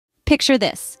Picture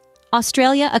this.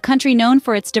 Australia, a country known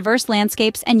for its diverse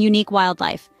landscapes and unique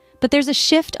wildlife. But there's a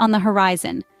shift on the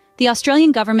horizon. The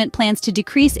Australian government plans to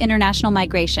decrease international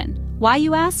migration. Why,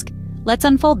 you ask? Let's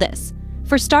unfold this.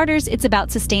 For starters, it's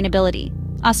about sustainability.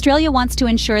 Australia wants to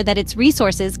ensure that its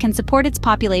resources can support its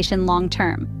population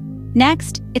long-term.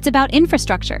 Next, it's about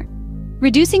infrastructure.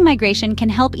 Reducing migration can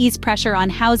help ease pressure on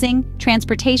housing,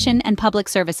 transportation, and public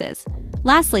services.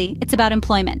 Lastly, it's about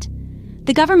employment.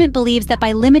 The government believes that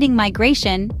by limiting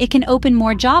migration, it can open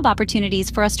more job opportunities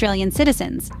for Australian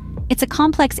citizens. It's a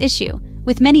complex issue,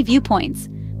 with many viewpoints,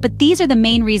 but these are the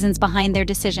main reasons behind their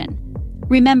decision.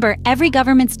 Remember, every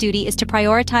government's duty is to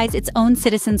prioritize its own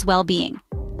citizens' well-being.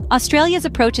 Australia's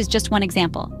approach is just one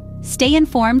example. Stay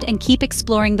informed and keep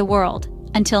exploring the world.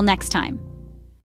 Until next time.